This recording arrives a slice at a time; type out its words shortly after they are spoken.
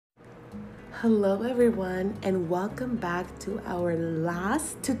Hello everyone, and welcome back to our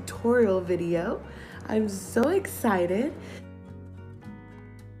last tutorial video. I'm so excited.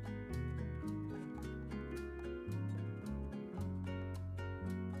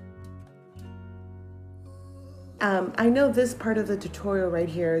 I know this part of the tutorial right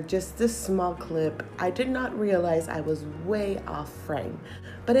here, just this small clip, I did not realize I was way off frame,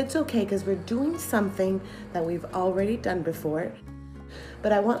 but it's okay because we're doing something that we've already done before.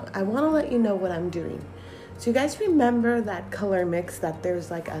 But I want to let you know what I'm doing. So you guys remember that color mix, that there's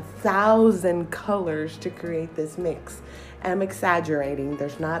like 1,000 colors to create this mix. And I'm exaggerating,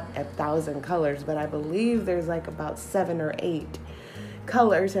 there's not 1,000 colors, but I believe there's like about 7 or 8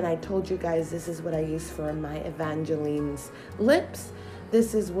 colors. And I told you guys this is what I use for my Evangeline's lips.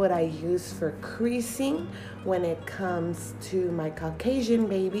 This is what I use for creasing when it comes to my Caucasian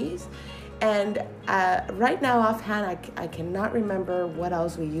babies. And right now, offhand, I cannot remember what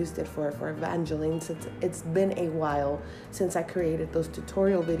else we used it for Evangeline, since it's been a while since I created those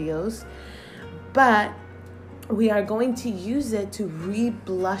tutorial videos. But we are going to use it to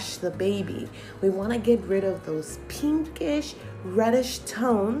re-blush the baby. We want to get rid of those pinkish, reddish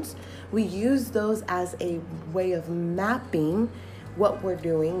tones. We use those as a way of mapping what we're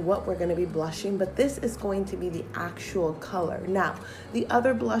doing, what we're going to be blushing, but this is going to be the actual color. Now, the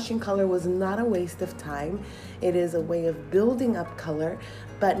other blushing color was not a waste of time. It is a way of building up color,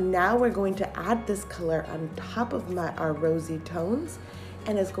 but now we're going to add this color on top of our rosy tones,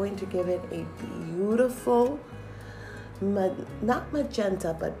 and it's going to give it a beautiful, not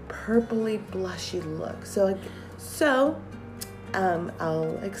magenta, but purpley blushy look. So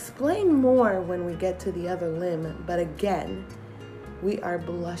I'll explain more when we get to the other limb, but again, we are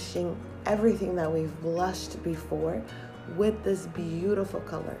blushing everything that we've blushed before with this beautiful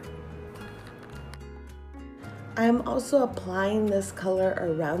color. I'm also applying this color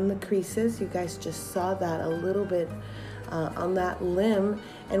around the creases. You guys just saw that a little bit on that limb.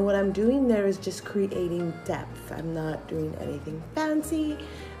 And what I'm doing there is just creating depth. I'm not doing anything fancy.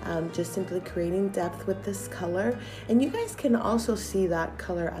 Just simply creating depth with this color. And you guys can also see that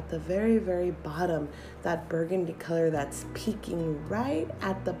color at the very, very bottom, that burgundy color that's peeking right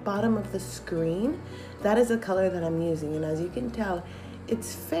at the bottom of the screen. That is a color that I'm using. And as you can tell,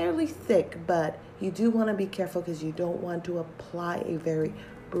 it's fairly thick, but you do want to be careful because you don't want to apply a very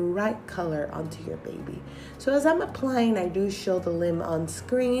bright color onto your baby. So as I'm applying, I do show the limb on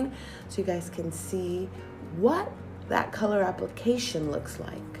screen so you guys can see what that color application looks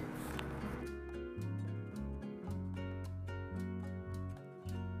like.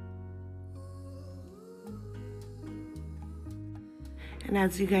 And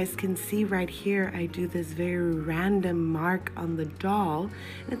as you guys can see right here, I do this very random mark on the doll.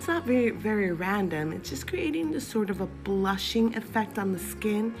 And it's not very random. It's just creating this sort of a blushing effect on the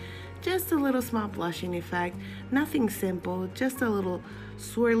skin. Just a little small blushing effect. Nothing simple, just a little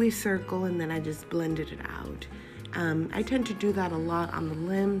swirly circle, and then I just blended it out. I tend to do that a lot on the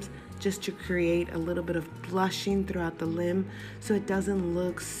limbs, just to create a little bit of blushing throughout the limb so it doesn't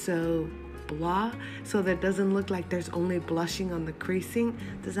look so blah, so that it doesn't look like there's only blushing on the creasing.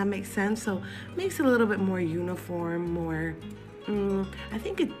 Does that make sense? So it makes it a little bit more uniform, more, I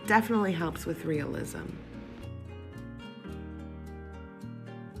think it definitely helps with realism.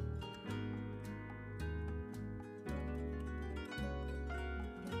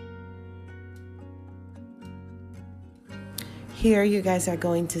 Here you guys are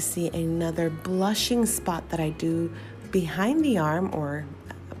going to see another blushing spot that I do behind the arm or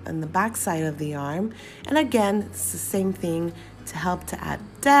on the back side of the arm. And again, it's the same thing to help to add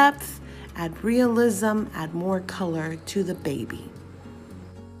depth, add realism, add more color to the baby.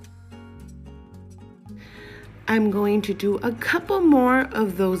 I'm going to do a couple more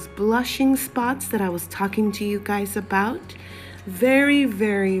of those blushing spots that I was talking to you guys about. Very,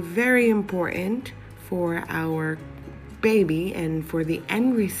 very, very important for our baby and for the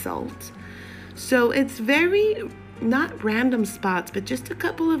end result. So it's very not random spots, but just a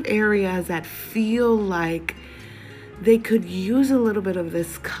couple of areas that feel like they could use a little bit of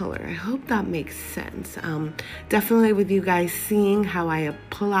this color. I hope that makes sense. Definitely with you guys seeing how I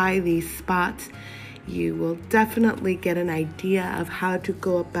apply these spots, you will definitely get an idea of how to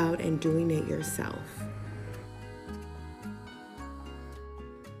go about and doing it yourself.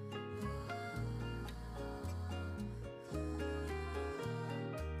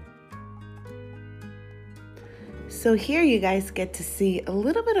 So here you guys get to see a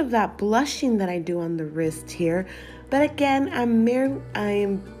little bit of that blushing that I do on the wrist here. But again,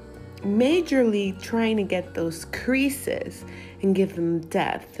 I'm majorly trying to get those creases and give them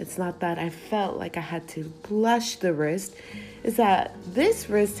depth. It's not that I felt like I had to blush the wrist. It's that this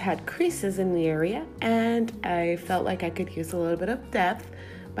wrist had creases in the area, and I felt like I could use a little bit of depth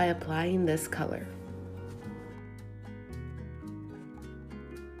by applying this color.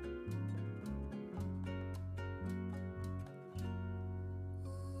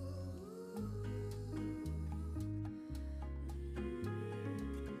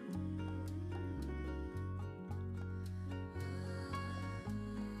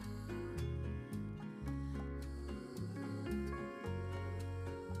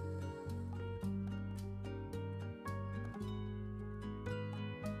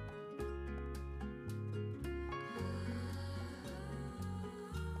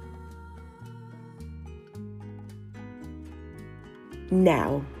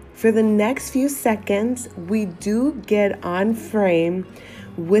 Now, for the next few seconds, we do get on frame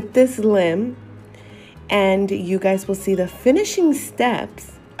with this limb, and you guys will see the finishing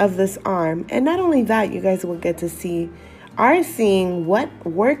steps of this arm. And not only that, you guys will get to seeing what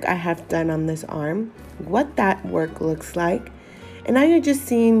work I have done on this arm, what that work looks like. And now you're just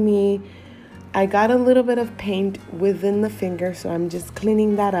seeing me. I got a little bit of paint within the finger, so I'm just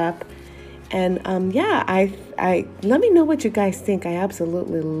cleaning that up. And yeah, I let me know what you guys think. I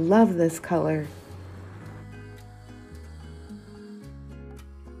absolutely love this color.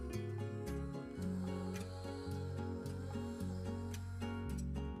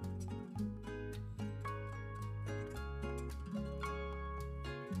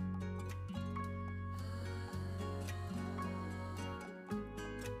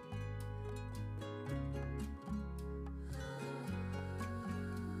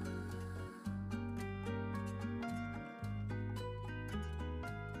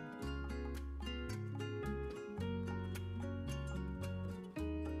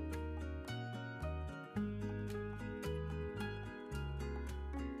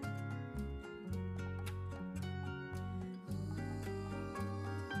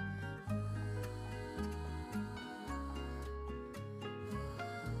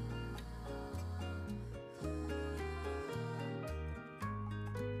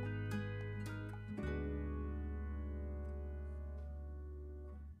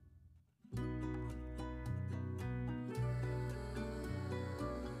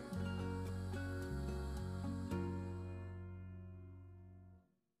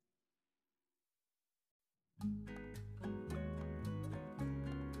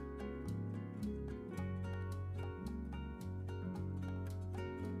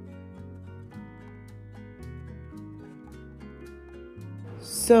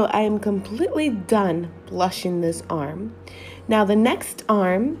 So I am completely done blushing this arm. Now the next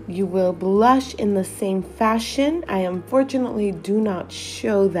arm, you will blush in the same fashion. I unfortunately do not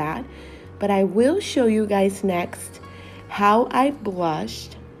show that, but I will show you guys next how I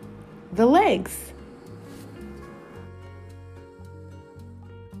blushed the legs.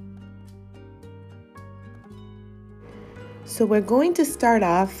 So we're going to start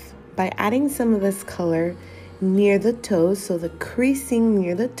off by adding some of this color near the toes, so the creasing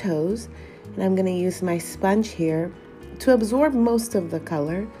near the toes. And I'm going to use my sponge here to absorb most of the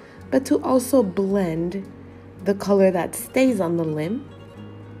color, but to also blend the color that stays on the limb.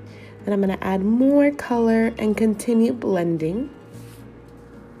 Then I'm going to add more color and continue blending.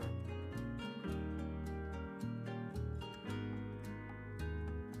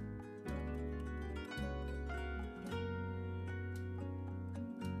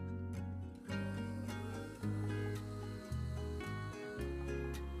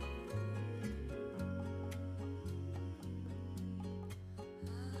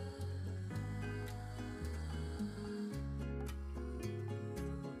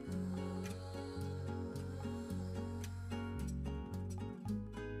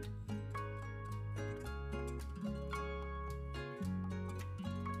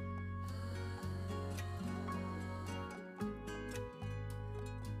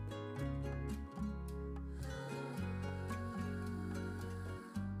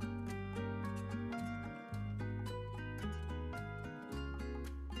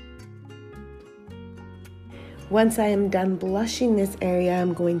 Once I am done blushing this area,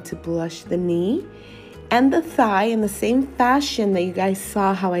 I'm going to blush the knee and the thigh in the same fashion that you guys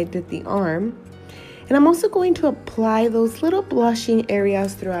saw how I did the arm. And I'm also going to apply those little blushing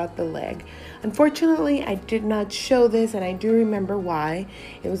areas throughout the leg. Unfortunately, I did not show this, and I do remember why.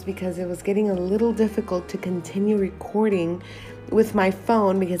 It was because it was getting a little difficult to continue recording with my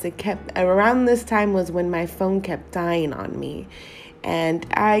phone, because around this time was when my phone kept dying on me. And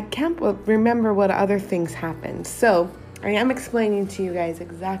I can't remember what other things happened. So I am explaining to you guys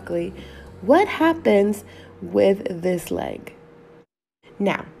exactly what happens with this leg.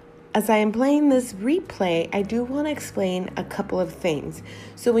 Now, as I am playing this replay, I do want to explain a couple of things.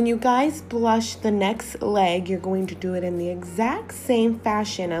 So when you guys blush the next leg, you're going to do it in the exact same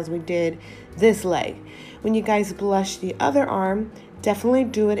fashion as we did this leg. When you guys blush the other arm, definitely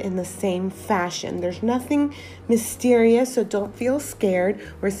do it in the same fashion. There's nothing mysterious, so don't feel scared.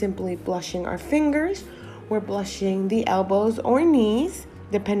 We're simply blushing our fingers. We're blushing the elbows or knees,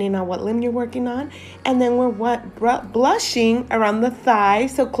 depending on what limb you're working on. And then we're blushing around the thigh,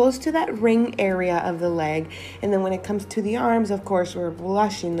 so close to that ring area of the leg. And then when it comes to the arms, of course, we're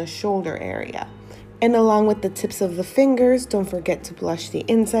blushing the shoulder area. And along with the tips of the fingers, don't forget to blush the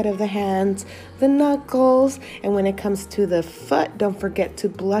inside of the hands, the knuckles. And when it comes to the foot, don't forget to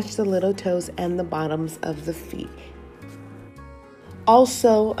blush the little toes and the bottoms of the feet.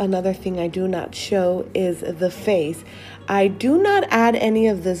 Also, another thing I do not show is the face. I do not add any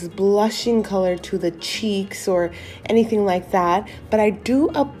of this blushing color to the cheeks or anything like that, but I do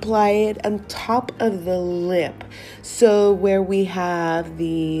apply it on top of the lip. So where we have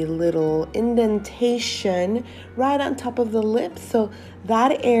the little indentation right on top of the lip, so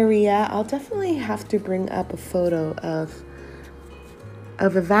that area, I'll definitely have to bring up a photo of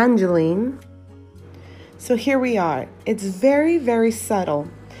Evangeline. So here we are. It's very, very subtle,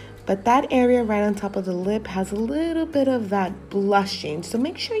 but that area right on top of the lip has a little bit of that blushing. So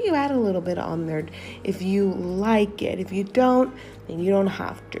make sure you add a little bit on there if you like it. If you don't, then you don't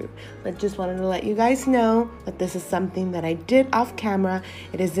have to. But just wanted to let you guys know that this is something that I did off camera.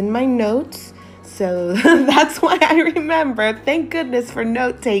 It is in my notes, so that's why I remember. Thank goodness for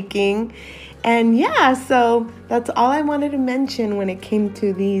note taking. And yeah, so that's all I wanted to mention when it came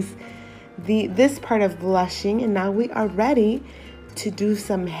to this part of blushing. And now we are ready to do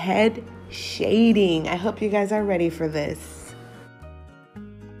some head shading. I hope you guys are ready for this.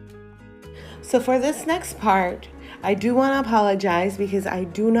 So for this next part, I do want to apologize because I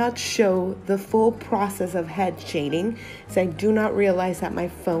do not show the full process of head shading, so I do not realize that my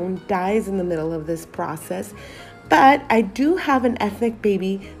phone dies in the middle of this process. But I do have an ethnic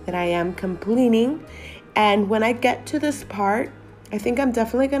baby that I am completing, and when I get to this part, I think I'm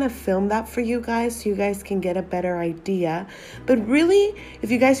definitely going to film that for you guys so you guys can get a better idea. But really,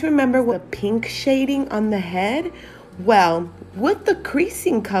 if you guys remember what pink shading on the head, well, with the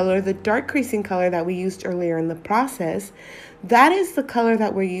creasing color, the dark creasing color that we used earlier in the process, that is the color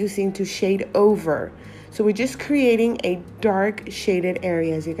that we're using to shade over. So we're just creating a dark shaded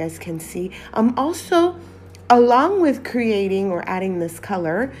area, as you guys can see. I'm also, along with creating or adding this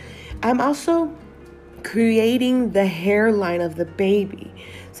color, I'm also creating the hairline of the baby.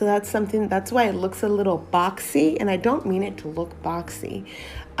 So that's why it looks a little boxy, and I don't mean it to look boxy,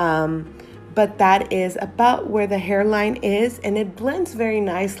 but that is about where the hairline is, and it blends very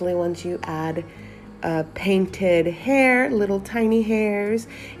nicely once you add painted hair, little tiny hairs.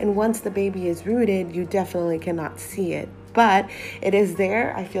 And once the baby is rooted, you definitely cannot see it, but it is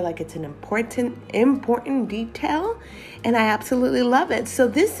there. I feel like it's an important detail, and I absolutely love it. So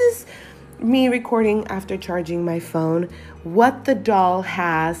this is me recording after charging my phone what the doll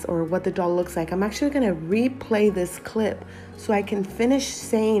has, or what the doll looks like. I'm actually going to replay this clip so I can finish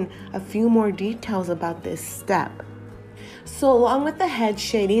saying a few more details about this step. So along with the head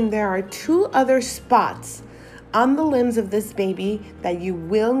shading, there are two other spots on the limbs of this baby that you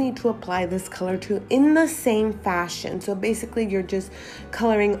will need to apply this color to in the same fashion. So basically you're just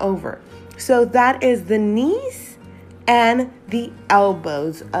coloring over. So that is the knees and the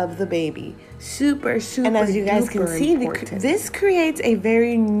elbows of the baby. Super, and as you guys can see, this creates a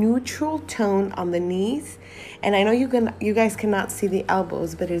very neutral tone on the knees. And I know you guys cannot see the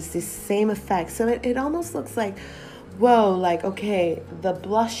elbows, but it's the same effect. So it almost looks like, whoa, like, okay, the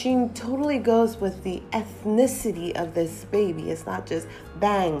blushing totally goes with the ethnicity of this baby. It's not just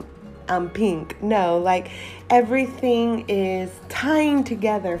bang, I'm pink. No, like everything is tying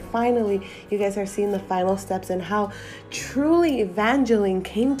together. Finally, you guys are seeing the final steps and how truly Evangeline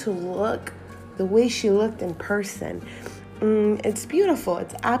came to look the way she looked in person. It's beautiful.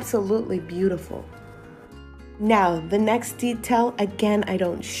 It's absolutely beautiful. Now, the next detail, again, I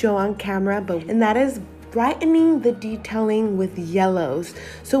don't show on camera, and that is brightening the detailing with yellows.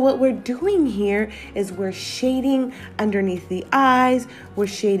 So what we're doing here is we're shading underneath the eyes, we're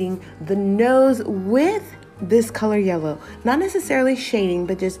shading the nose with this color yellow. Not necessarily shading,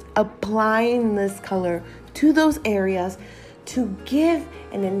 but just applying this color to those areas to give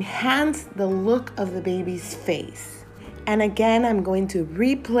and enhance the look of the baby's face. And again, I'm going to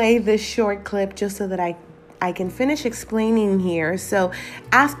replay this short clip just so that I I can finish explaining here. So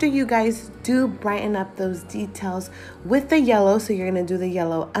after you guys do brighten up those details with the yellow, so you're gonna do the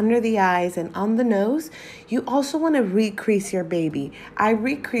yellow under the eyes and on the nose, you also wanna recrease your baby. I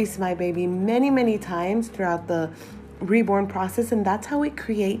recrease my baby many, many times throughout the reborn process, and that's how we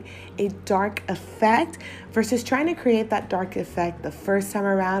create a dark effect versus trying to create that dark effect the first time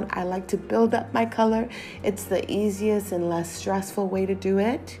around. I like to build up my color. It's the easiest and less stressful way to do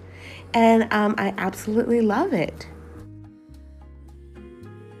it, and I absolutely love it.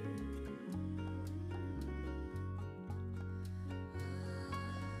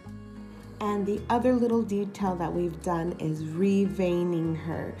 And the other little detail that we've done is reveining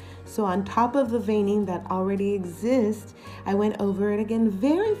her. So on top of the veining that already exists, I went over it again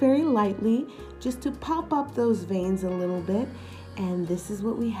very, very lightly just to pop up those veins a little bit. And this is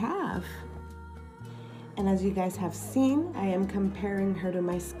what we have. And as you guys have seen, I am comparing her to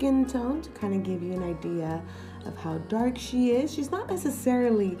my skin tone to kind of give you an idea of how dark she is. She's not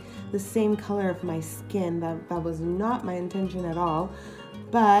necessarily the same color of my skin. That was not my intention at all.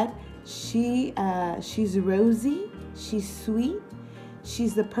 But she's rosy, she's sweet,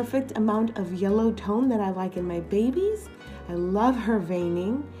 she's the perfect amount of yellow tone that I like in my babies. I love her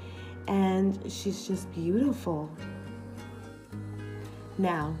veining, and she's just beautiful.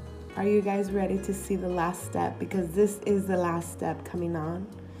 Now, are you guys ready to see the last step? Because this is the last step coming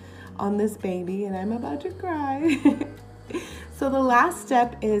on this baby, and I'm about to cry. So the last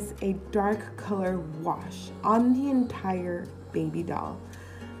step is a dark color wash on the entire baby doll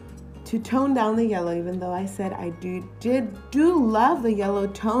to tone down the yellow, even though I said I do love the yellow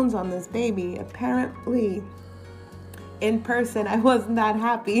tones on this baby. Apparently, in person, I wasn't that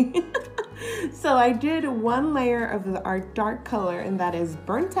happy. So I did one layer of our dark color, and that is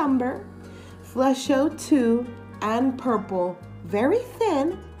burnt umber, flesh 02, and purple. Very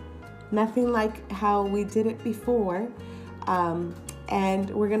thin, nothing like how we did it before. And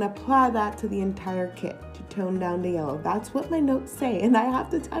we're gonna apply that to the entire kit to tone down the yellow. That's what my notes say, and I have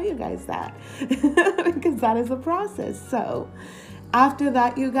to tell you guys that because that is a process. So after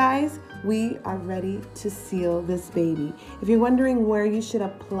that, you guys, we are ready to seal this baby. If you're wondering where you should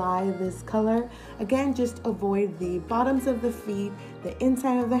apply this color, again, just avoid the bottoms of the feet, the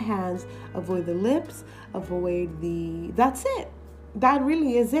inside of the hands, avoid the lips, that's it. That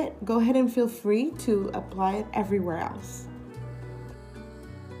really is it. Go ahead and feel free to apply it everywhere else.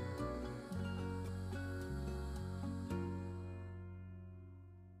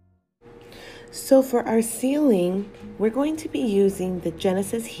 So for our sealing, we're going to be using the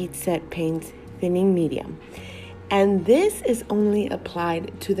Genesis Heat Set Paints Thinning Medium. And this is only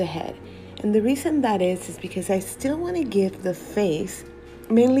applied to the head. And the reason that is because I still want to give the face,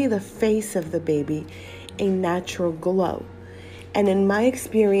 mainly the face of the baby, a natural glow. And in my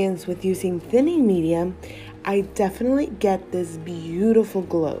experience with using thinning medium, I definitely get this beautiful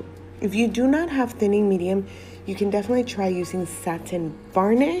glow. If you do not have thinning medium, you can definitely try using satin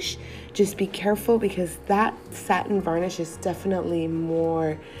varnish. Just be careful because that satin varnish is definitely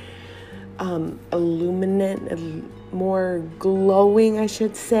more illuminant, more glowing, I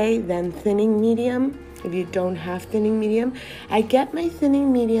should say, than thinning medium. If you don't have thinning medium, I get my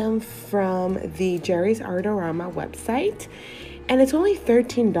thinning medium from the Jerry's Artorama website, and it's only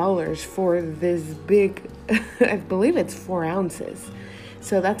 $13 for this big, I believe it's 4 ounces.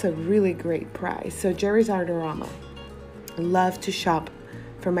 So that's a really great price. So Jerry's Artorama, love to shop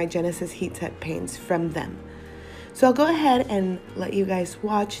for my Genesis Heat Set paints from them. So I'll go ahead and let you guys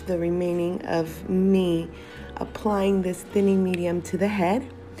watch the remaining of me applying this thinning medium to the head.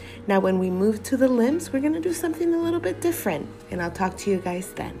 Now when we move to the limbs, we're gonna do something a little bit different, and I'll talk to you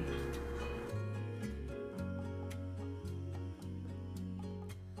guys then.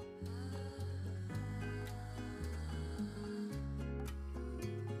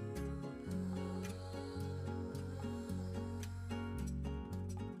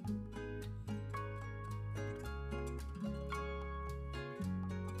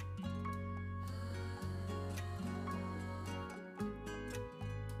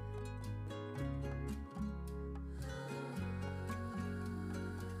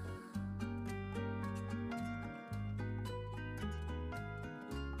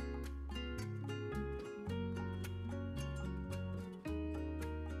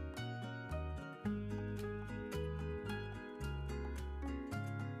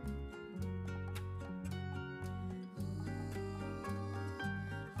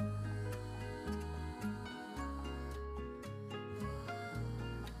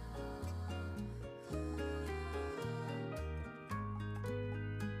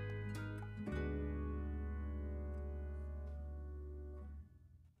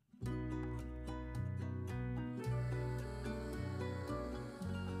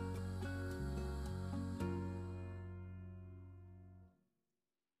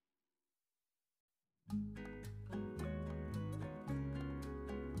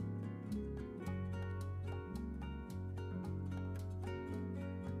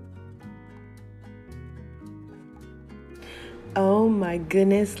 Oh my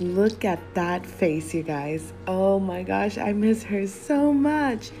goodness, look at that face, you guys. Oh my gosh, I miss her so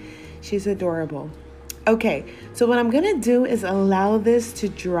much. She's adorable. Okay, so what I'm gonna do is allow this to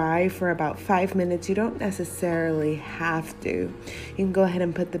dry for about 5 minutes. You don't necessarily have to. You can go ahead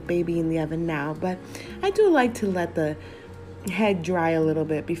and put the baby in the oven now, but I do like to let the head dry a little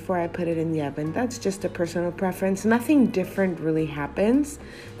bit before I put it in the oven. That's just a personal preference. Nothing different really happens.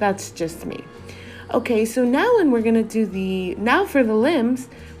 That's just me. Okay, so now when we're gonna do now for the limbs,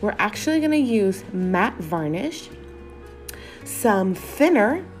 we're actually gonna use matte varnish, some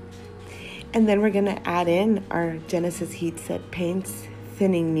thinner, and then we're gonna add in our Genesis Heat Set Paints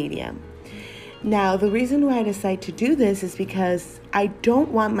thinning medium. Now, the reason why I decide to do this is because I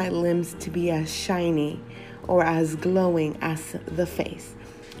don't want my limbs to be as shiny or as glowing as the face.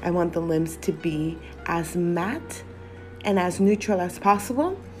 I want the limbs to be as matte and as neutral as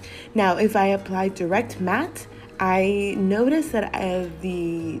possible. Now, if I apply direct matte, I notice that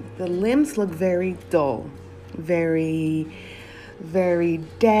the limbs look very dull, very, very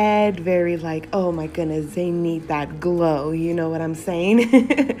dead, very like, oh my goodness, they need that glow. You know what I'm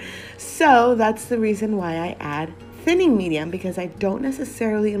saying? So that's the reason why I add thinning medium, because I don't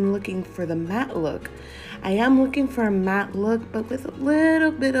necessarily am looking for the matte look. I am looking for a matte look, but with a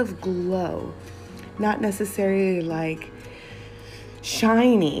little bit of glow, not necessarily like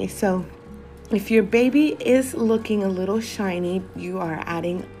shiny. So if your baby is looking a little shiny, you are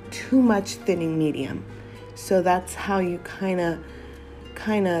adding too much thinning medium. So that's how you kind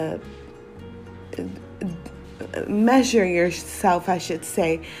of measure yourself, I should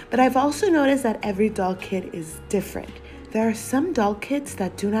say. But I've also noticed that every doll kit is different. There are some doll kits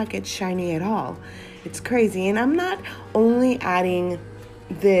that do not get shiny at all. It's crazy. And I'm not only adding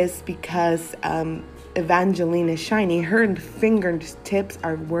this because Evangeline is shiny. Her fingertips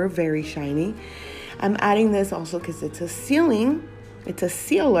were very shiny. I'm adding this also because it's a sealer,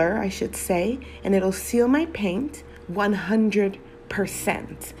 I should say, and it'll seal my paint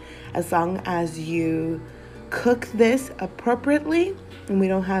 100%. As long as you cook this appropriately and we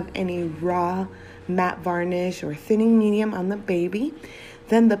don't have any raw matte varnish or thinning medium on the baby,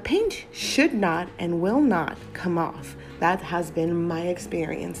 then the paint should not and will not come off. That has been my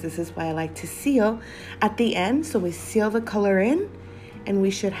experience. This is why I like to seal at the end. So we seal the color in and we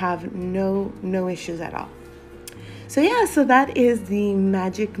should have no issues at all. So yeah, so that is the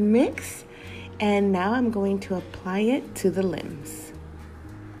magic mix. And now I'm going to apply it to the limbs.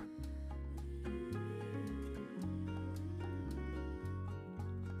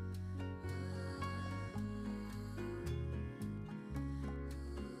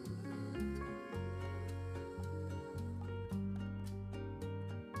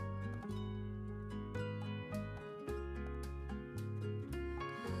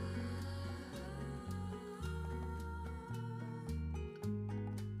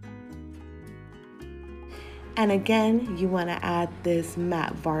 And again, you want to add this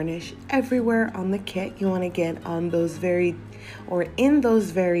matte varnish everywhere on the kit. You want to get on those in those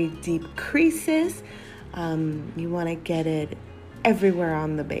very deep creases. You want to get it everywhere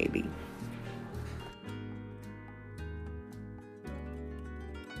on the baby.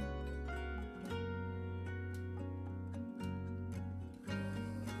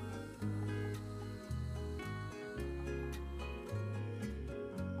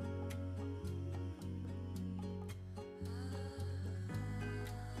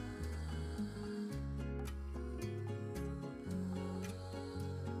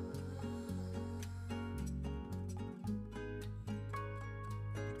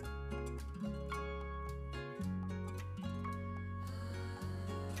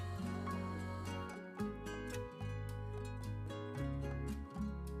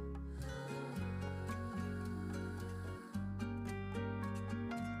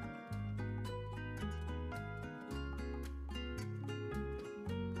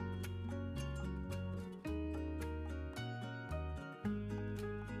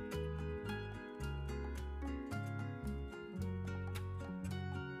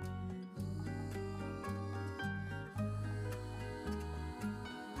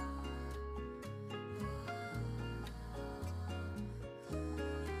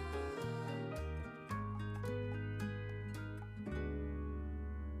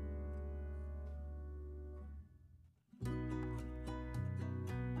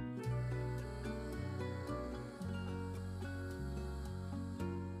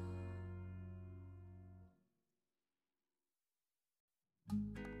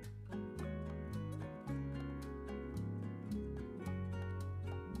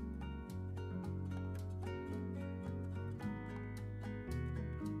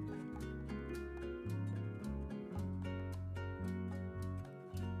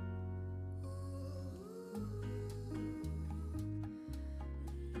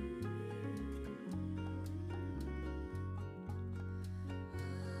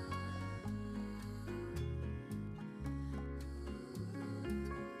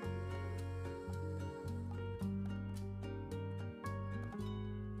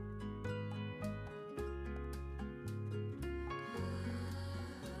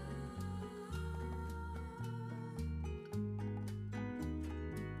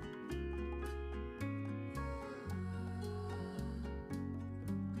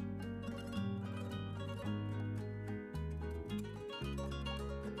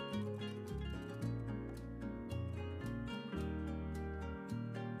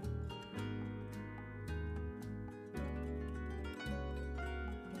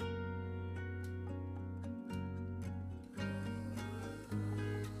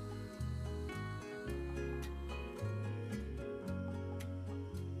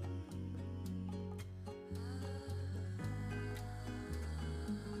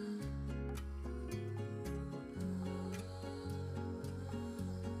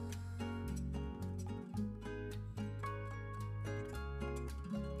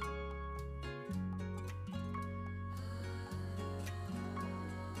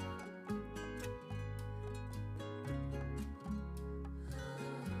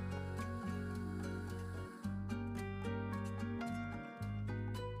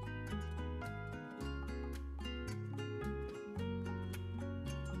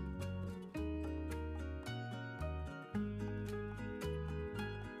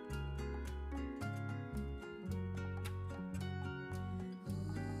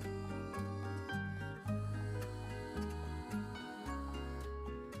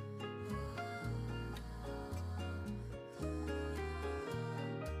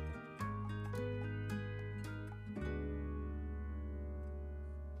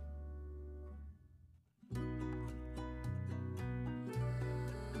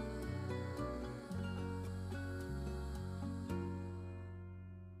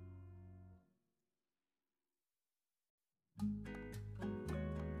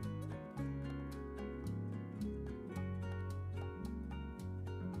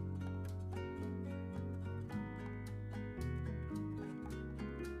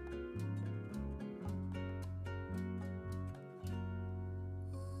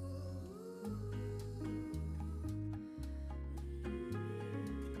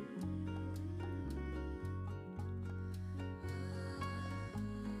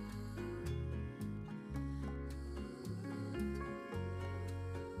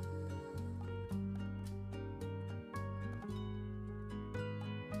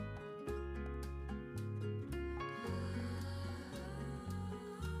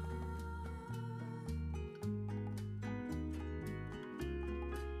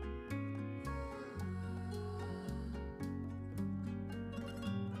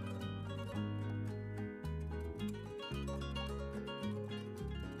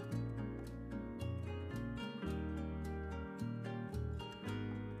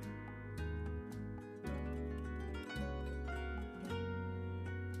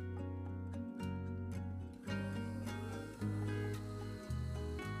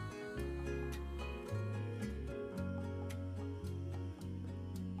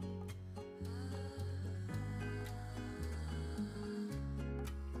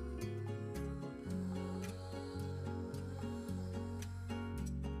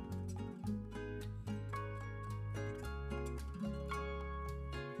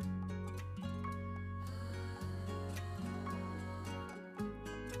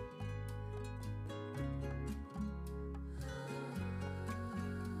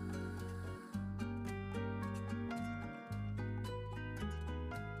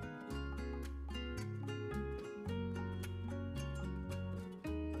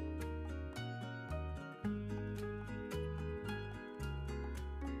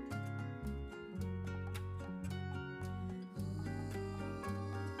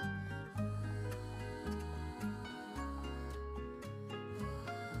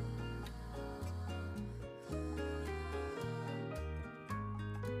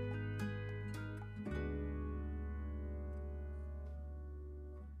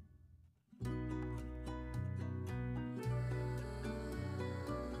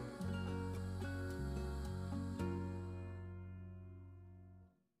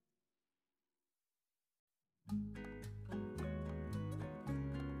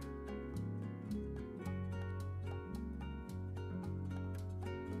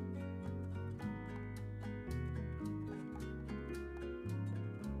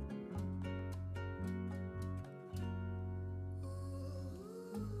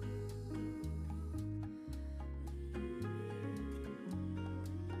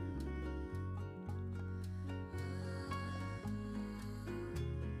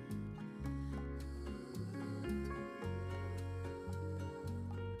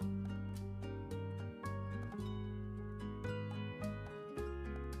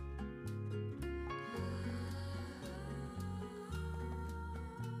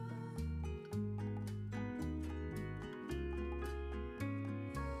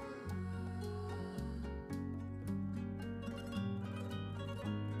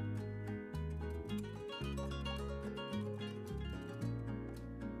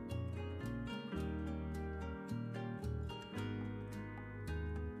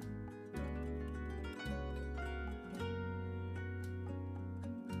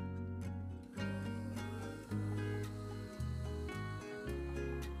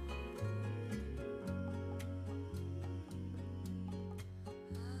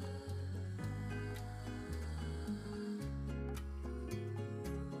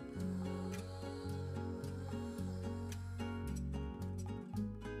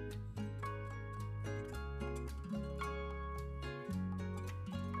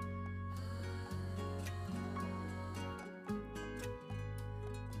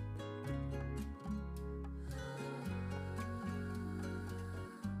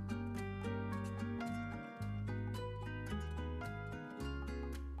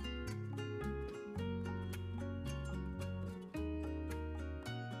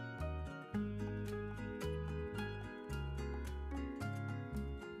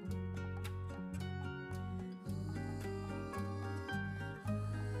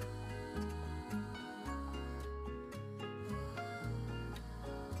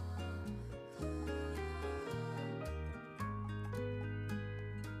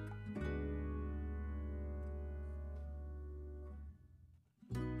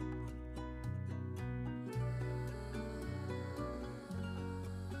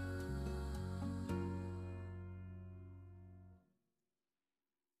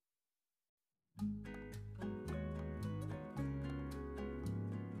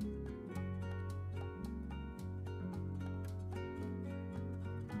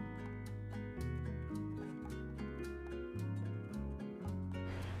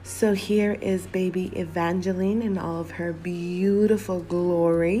 So here is baby Evangeline in all of her beautiful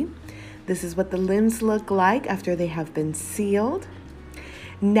glory. This is what the limbs look like after they have been sealed.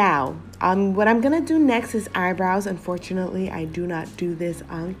 Now, what I'm gonna do next is eyebrows. Unfortunately, I do not do this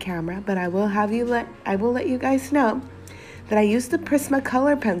on camera, but I will let you guys know that I used the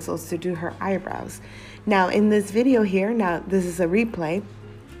Prismacolor pencils to do her eyebrows. Now, in this video here, now this is a replay.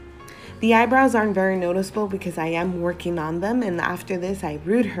 The eyebrows aren't very noticeable because I am working on them, and after this I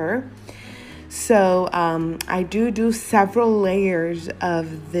root her. So I do several layers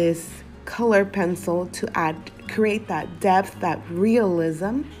of this color pencil to create that depth, that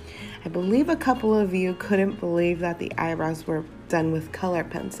realism. I believe a couple of you couldn't believe that the eyebrows were done with color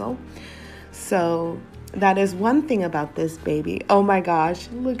pencil. So that is one thing about this baby. Oh my gosh,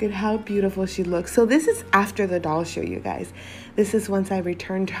 look at how beautiful she looks. So this is after the doll show, you guys. This is once I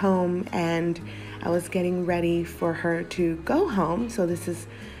returned home and I was getting ready for her to go home. So this is,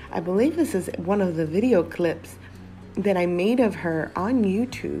 I believe this is one of the video clips that I made of her on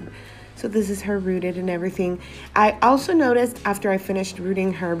YouTube. So this is her rooted and everything. I also noticed after I finished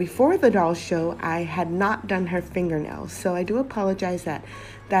rooting her before the doll show, I had not done her fingernails. So I do apologize that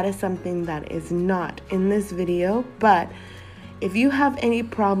that is something that is not in this video. But if you have any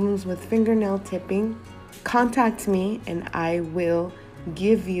problems with fingernail tipping, contact me and I will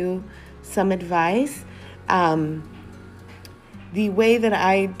give you some advice. The way that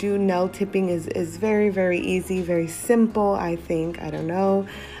I do nail tipping is very, very easy, very simple, I think. I don't know.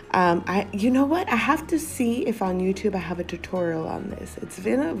 You know what? I have to see if on YouTube I have a tutorial on this. It's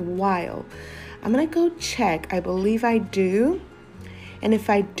been a while. I'm gonna go check. I believe I do. And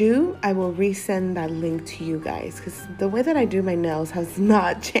if I do, I will resend that link to you guys because the way that I do my nails has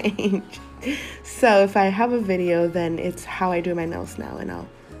not changed. So if I have a video, then it's how I do my nails now, and I'll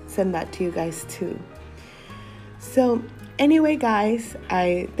send that to you guys too. So anyway, guys,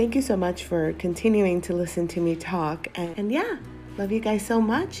 I thank you so much for continuing to listen to me talk. And yeah, love you guys so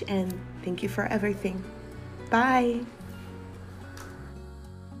much, and thank you for everything. Bye.